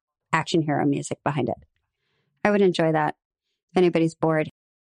Marvel action hero music behind it. I would enjoy that if anybody's bored.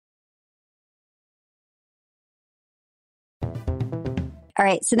 All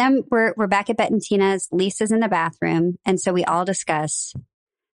right. So then we're back at Bette and Tina's. Lisa's in the bathroom. And so we all discuss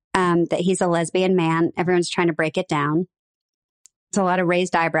that he's a lesbian man. Everyone's trying to break it down. It's a lot of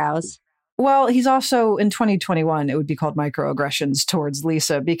raised eyebrows. Well, he's also in 2021, it would be called microaggressions towards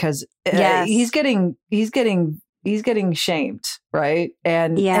Lisa because he's getting shamed, right?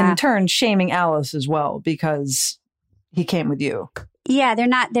 And in turn, shaming Alice as well because he came with you. Yeah,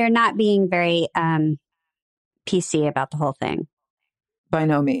 they're not being very PC about the whole thing. By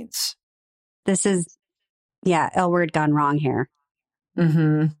no means. This is, L word gone wrong here.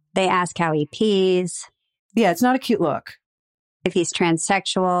 Mm-hmm. They ask how he pees. Yeah, it's not a cute look. If he's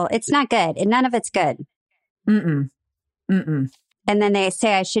transsexual, it's not good. And none of it's good. Mm-mm. Mm-mm. And then they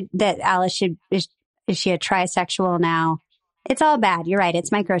say that Alice is she a trisexual now? It's all bad. You're right. It's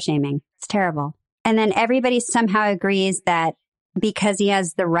microshaming. It's terrible. And then everybody somehow agrees that because he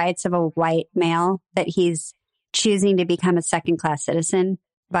has the rights of a white male, that he's choosing to become a second-class citizen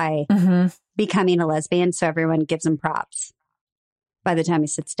by becoming a lesbian. So everyone gives him props by the time he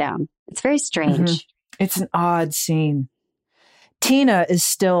sits down. It's very strange. Mm-hmm. It's an odd scene. Tina's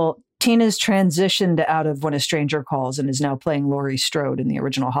transitioned out of When a Stranger Calls and is now playing Laurie Strode in the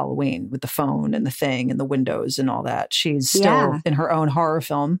original Halloween with the phone and the thing and the windows and all that. She's still in her own horror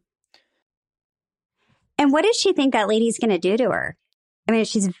film. And what does she think that lady's going to do to her? I mean,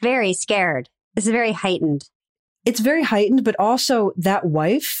 she's very scared. This is very heightened. It's very heightened, but also that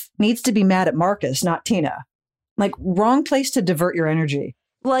wife needs to be mad at Marcus, not Tina. Like, wrong place to divert your energy.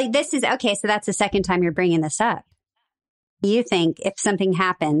 Well, this is, okay, so that's the second time you're bringing this up. You think if something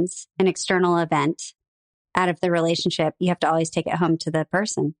happens, an external event out of the relationship, you have to always take it home to the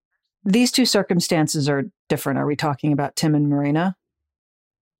person. These two circumstances are different. Are we talking about Tim and Marina?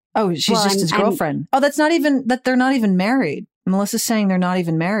 Oh, she's just his girlfriend. That's not even, that they're not even married. Melissa's saying they're not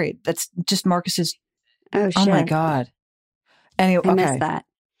even married. That's just Marcus's. Oh, shit. Oh my God. Anyway, I missed that.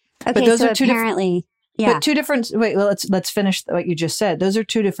 Okay, but those so are two apparently, But two different, wait, well, let's finish what you just said. Those are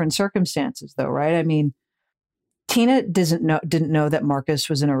two different circumstances though, right? I mean, Tina didn't know that Marcus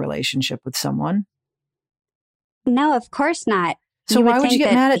was in a relationship with someone. No, of course not. So why would you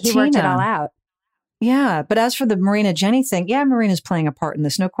get mad at Tina? He worked it all out. Yeah, but as for the Marina Jenny thing, Marina's playing a part in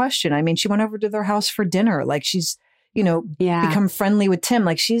this, no question. I mean, she went over to their house for dinner. Like she's, become friendly with Tim.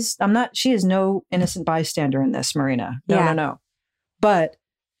 Like she is no innocent bystander in this, Marina. No. But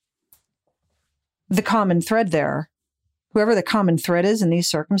the common thread there, whoever the common thread is in these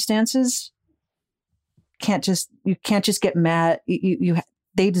circumstances, you can't just get mad.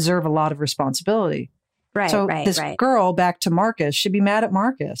 They deserve a lot of responsibility. Right. So this girl, back to Marcus, should be mad at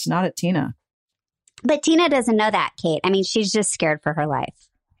Marcus, not at Tina. But Tina doesn't know that, Kate. I mean, she's just scared for her life.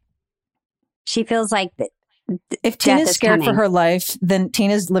 She feels like if Tina's scared for her life, then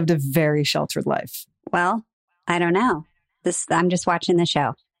Tina's lived a very sheltered life. Well, I don't know. I'm just watching the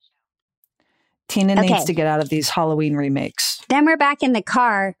show. Tina needs to get out of these Halloween remakes. Then we're back in the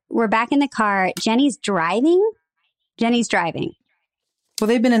car. Jenny's driving. Well,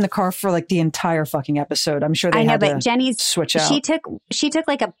 they've been in the car for like the entire fucking episode. I'm sure they had to Jenny's switch out. She took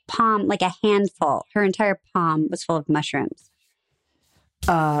like a palm, like a handful. Her entire palm was full of mushrooms.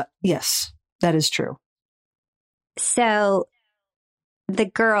 Yes, that is true. So the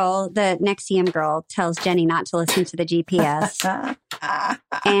NXIVM girl tells Jenny not to listen to the GPS.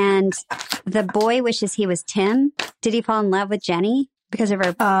 And the boy wishes he was Tim. Did he fall in love with Jenny because of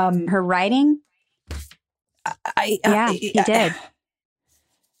her writing? He did.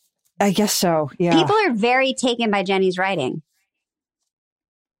 I guess so, yeah. People are very taken by Jenny's writing.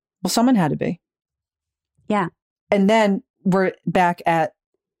 Well, someone had to be. Yeah. And then we're back at...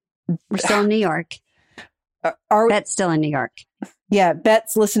 We're still in New York. Bette's still in New York. Yeah,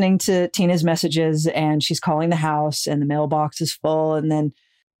 Bette's listening to Tina's messages and she's calling the house and the mailbox is full. And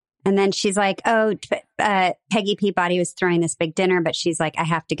then she's like, Peggy Peabody was throwing this big dinner, but she's like, I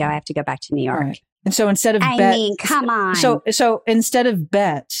have to go back to New York. Right. And so instead of come on. So instead of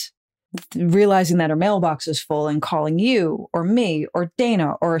Bette realizing that her mailbox is full and calling you or me or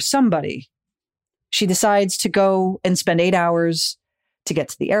Dana or somebody, she decides to go and spend 8 hours to get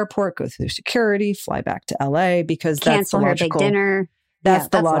to the airport, go through security, fly back to LA because Cancel her big dinner. That's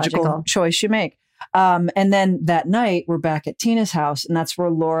the logical choice you make. And then that night, we're back at Tina's house, and that's where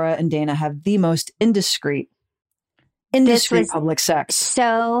Laura and Dana have the most indiscreet public sex.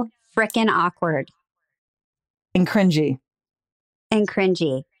 So frickin' awkward. And cringy.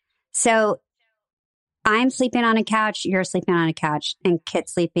 So I'm sleeping on a couch, you're sleeping on a couch, and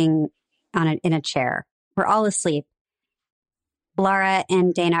Kit's sleeping in a chair. We're all asleep. Laura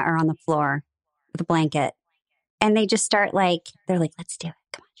and Dana are on the floor with a blanket. And they just start they're like, let's do it.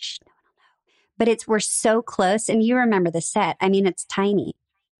 Come on, shh, no one will know. But we're so close. And you remember the set. I mean, it's tiny.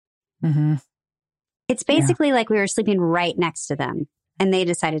 Mm-hmm. It's basically like we were sleeping right next to them and they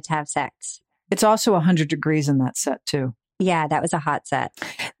decided to have sex. It's also 100 degrees in that set too. Yeah, that was a hot set.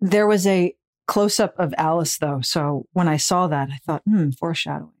 There was a close-up of Alice though. So when I saw that, I thought,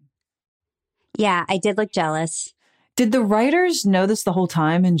 foreshadowing. Yeah, I did look jealous. Did the writers know this the whole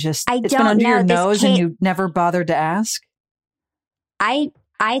time and just it's been under your nose and you never bothered to ask? I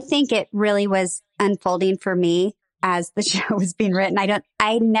think it really was unfolding for me as the show was being written.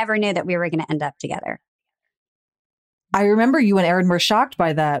 I never knew that we were going to end up together. I remember you and Aaron were shocked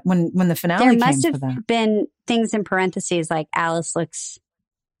by that when the finale came. There must have been things in parentheses like Alice looks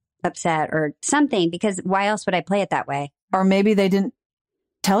upset or something, because why else would I play it that way? Or maybe they didn't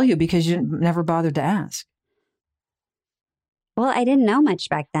tell you because you never bothered to ask. Well, I didn't know much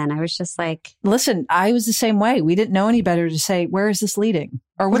back then. I was just like... Listen, I was the same way. We didn't know any better to say, where is this leading?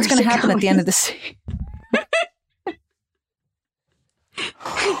 Or what's going to happen at the end of the scene?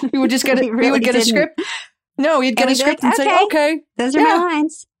 We would just get a script. No, we'd get a script and say, okay. Those are my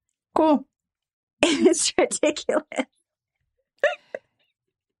lines. Cool. It's ridiculous.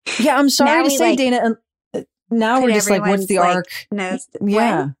 Yeah, I'm sorry to say, Dana. Now we're just like, what's the arc?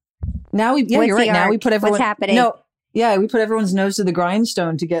 Yeah. Now you're right. Now we put everyone... What's happening? No. Yeah, we put everyone's nose to the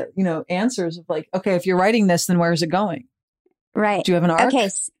grindstone to get, answers of like, okay, if you're writing this, then where's it going? Right. Do you have an arc?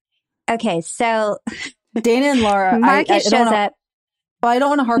 Okay. So Dana and Laura, Marcus shows up. Well, I don't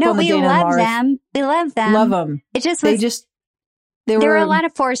want to harp on the Dana and Laura. We love them. Love them. It just was. There were a lot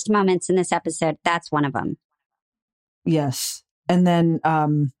of forced moments in this episode. That's one of them. Yes. And then,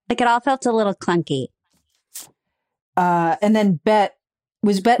 it all felt a little clunky. And then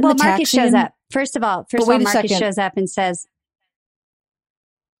was Bet in the taxi? Marcus shows up. First of all, Marcus shows up and says,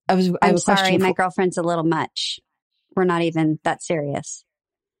 I'm sorry, my girlfriend's a little much. We're not even that serious.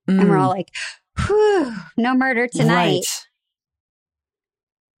 And we're all like, whew, no murder tonight. Right.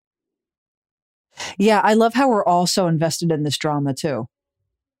 Yeah, I love how we're all so invested in this drama too.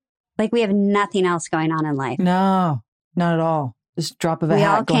 Like we have nothing else going on in life. No, not at all. Just drop of a hat. We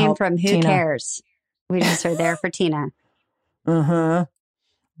all came from who cares? We just are there for Tina. Uh-huh.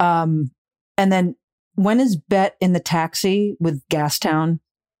 And then when is Bet in the taxi with Gastown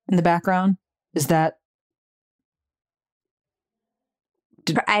in the background? Is that?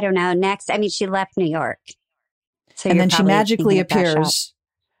 I don't know. Next, I mean, she left New York. So and then she magically appears.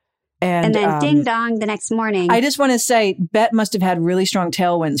 And then ding dong the next morning. I just want to say Bet must have had really strong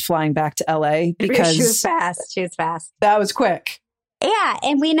tailwinds flying back to LA because she was fast. That was quick. Yeah.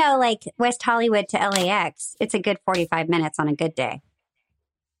 And we know like West Hollywood to LAX, it's a good 45 minutes on a good day.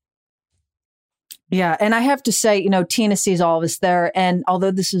 Yeah. And I have to say, Tina sees all of us there. And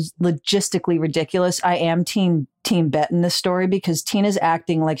although this is logistically ridiculous, I am team Bet in this story because Tina's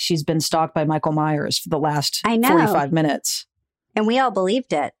acting like she's been stalked by Michael Myers for the last 45 minutes. And we all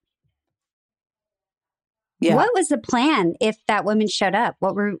believed it. Yeah. What was the plan if that woman showed up?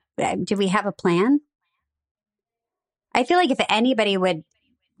 Did we have a plan? I feel like if anybody would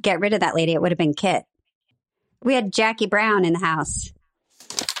get rid of that lady, it would have been Kit. We had Jackie Brown in the house.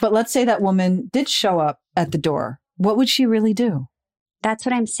 But let's say that woman did show up at the door. What would she really do? That's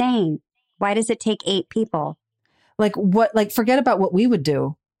what I'm saying. Why does it take 8 people? Like what? Like forget about what we would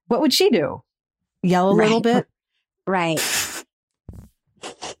do. What would she do? Yell a little bit? Right.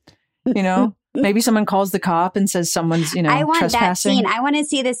 Maybe someone calls the cop and says someone's, I want trespassing. That scene. I want to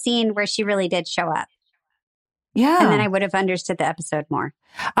see the scene where she really did show up. Yeah. And then I would have understood the episode more.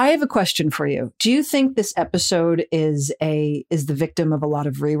 I have a question for you. Do you think this episode is the victim of a lot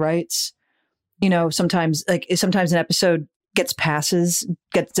of rewrites? Sometimes an episode gets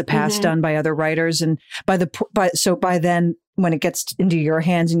a pass done by other writers, and by then when it gets into your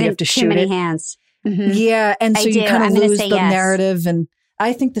hands and you have to shoot it. Too many hands. Mm-hmm. Yeah, and so you kind of lose the narrative, and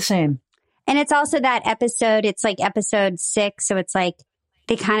I think the same. And it's also that episode, it's like episode 6. So it's like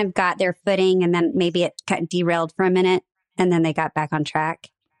they kind of got their footing and then maybe it got derailed for a minute and then they got back on track.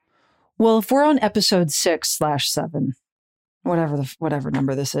 Well, if we're on episode 6/7, whatever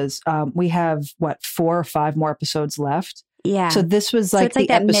number this is, we have 4 or 5 more episodes left. Yeah. So this was So like it's like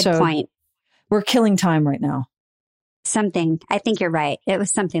the that episode. midpoint. We're killing time right now. Something. I think you're right. It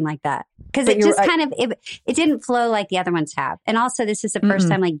was something like that. Because But it just kind of, it didn't flow like the other ones have. And also this is the first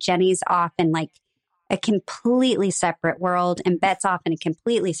time like Jenny's off in like a completely separate world and Bette's off in a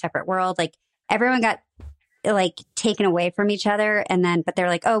completely separate world. Like everyone got like taken away from each other. And then, but they're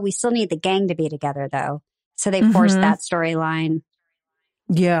like, oh, we still need the gang to be together though. So they forced that storyline.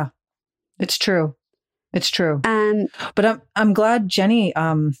 Yeah, it's true. It's true. But I'm glad Jenny,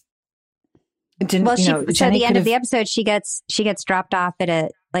 didn't, well, so at the end of the episode, she gets dropped off at a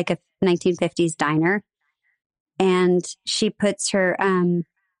 1950s diner, and she puts her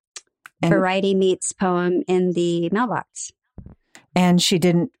Variety Meets poem in the mailbox. And she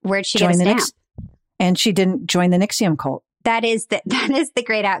didn't. Where'd she get a stamp? And she didn't join the NXIVM cult. That is the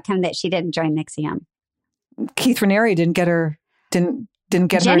great outcome, that she didn't join NXIVM. Keith Raniere didn't get her in his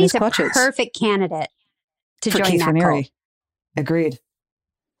clutches. Jenny's a perfect candidate to join Keith that Raniere. cult.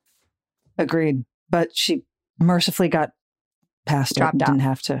 Agreed. But she mercifully got past it and didn't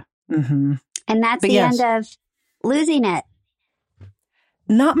have to. Mm-hmm. And that's the end of Losing It.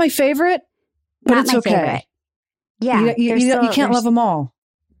 Not my favorite, but it's okay. Favorite. Yeah. You can't love them all.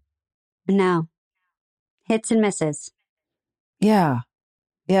 No. Hits and misses. Yeah.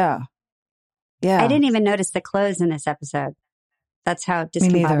 I didn't even notice the clothes in this episode. That's how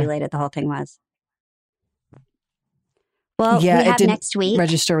discombobulated the whole thing was. Well, we have next week.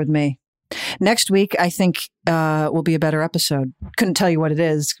 Register with me. Next week, I think will be a better episode. Couldn't tell you what it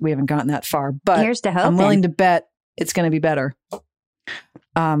is. We haven't gotten that far, but here's to hoping. I'm willing to bet it's going to be better.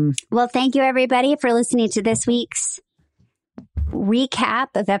 Well, thank you everybody for listening to this week's recap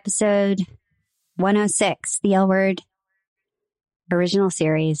of episode 106, the L Word original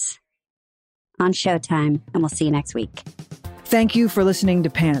series on Showtime, and we'll see you next week. Thank you for listening to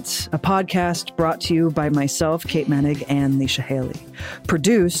Pants, a podcast brought to you by myself, Kate Menig, and Leisha Haley.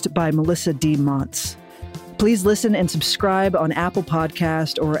 Produced by Melissa D. Montz. Please listen and subscribe on Apple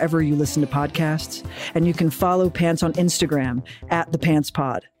Podcast or wherever you listen to podcasts. And you can follow Pants on Instagram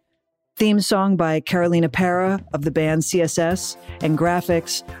 @ThePantsPod. Theme song by Carolina Parra of the band CSS, and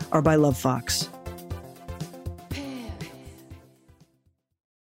graphics are by Love Fox.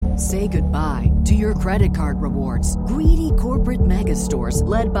 Say goodbye to your credit card rewards. Greedy corporate mega stores,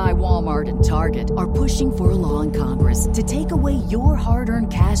 led by Walmart and Target, are pushing for a law in Congress to take away your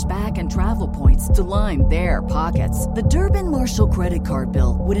hard-earned cash back and travel points to line their pockets. The Durbin-Marshall credit card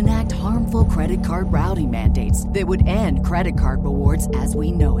bill would enact harmful credit card routing mandates that would end credit card rewards as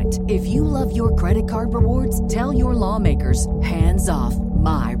we know it. If you love your credit card rewards, tell your lawmakers, hands off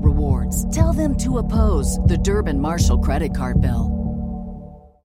my rewards. Tell them to oppose the Durbin-Marshall credit card bill.